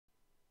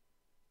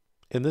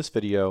In this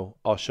video,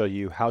 I'll show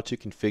you how to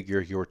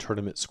configure your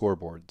tournament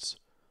scoreboards.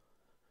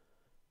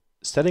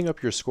 Setting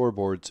up your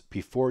scoreboards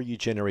before you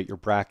generate your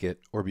bracket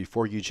or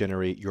before you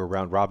generate your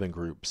round-robin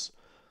groups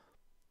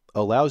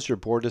allows your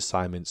board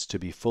assignments to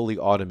be fully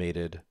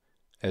automated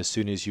as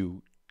soon as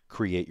you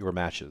create your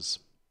matches.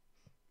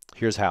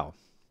 Here's how.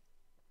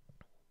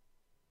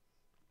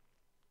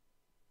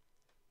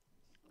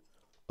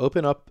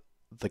 Open up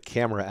the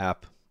camera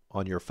app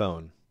on your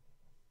phone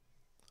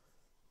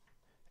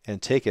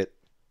and take it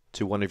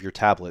to one of your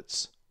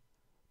tablets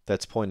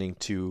that's pointing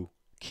to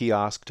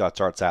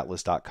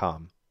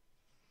kiosk.dartsatlas.com.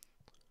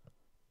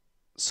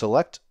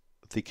 Select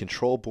the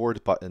control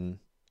board button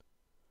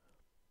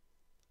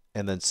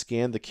and then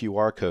scan the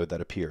QR code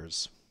that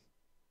appears.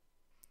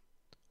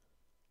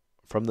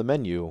 From the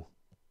menu,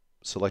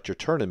 select your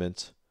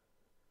tournament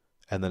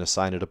and then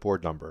assign it a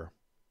board number.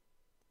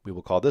 We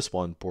will call this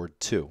one board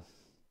 2.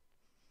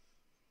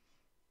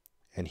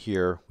 And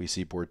here we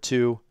see board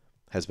 2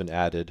 has been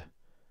added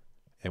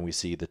and we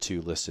see the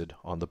 2 listed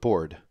on the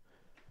board.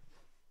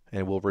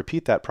 And we'll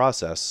repeat that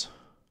process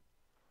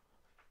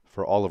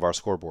for all of our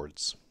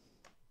scoreboards.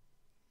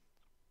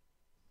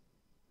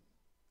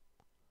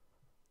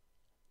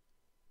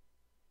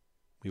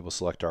 We will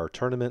select our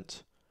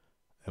tournament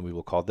and we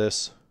will call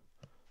this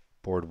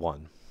board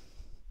 1.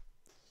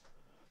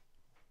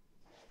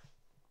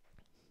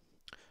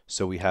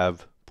 So we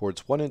have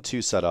boards 1 and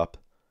 2 set up,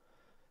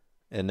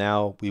 and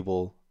now we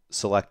will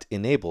select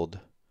enabled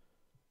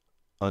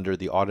under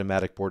the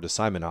automatic board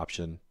assignment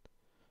option,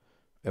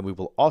 and we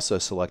will also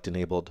select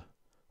enabled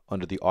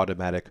under the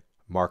automatic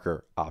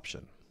marker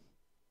option.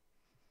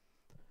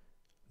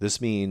 This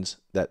means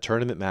that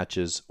tournament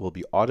matches will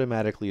be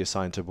automatically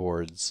assigned to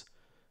boards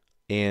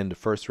and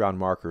first round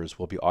markers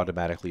will be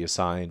automatically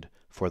assigned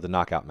for the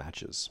knockout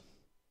matches.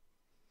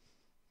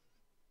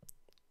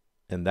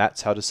 And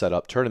that's how to set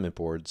up tournament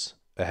boards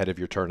ahead of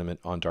your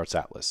tournament on Darts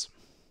Atlas.